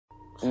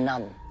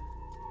None.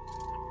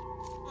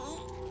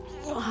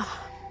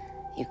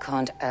 You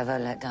can't ever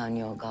let down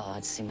your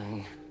guard,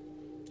 Simone.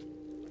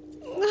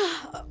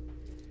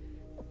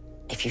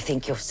 If you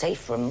think you're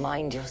safe,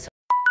 remind yourself.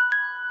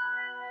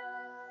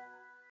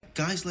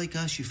 Guys like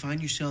us, you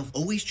find yourself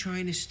always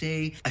trying to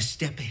stay a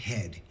step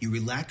ahead. You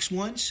relax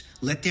once,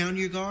 let down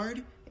your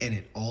guard, and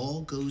it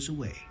all goes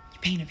away. You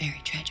paint a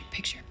very tragic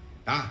picture.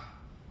 Ah,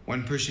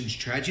 one person's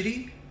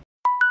tragedy?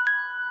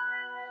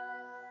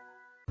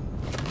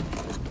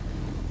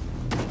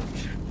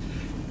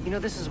 You know,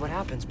 this is what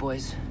happens,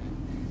 boys.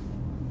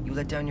 You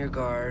let down your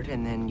guard,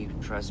 and then you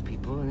trust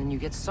people, and then you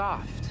get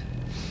soft.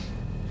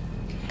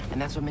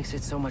 And that's what makes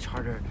it so much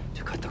harder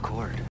to cut the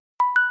cord.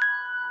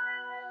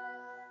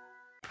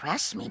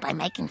 Impress me by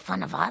making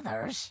fun of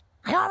others.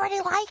 I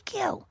already like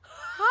you.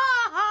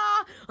 Ha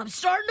ha! I'm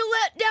starting to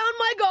let down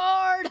my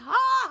guard.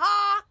 Ha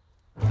ha!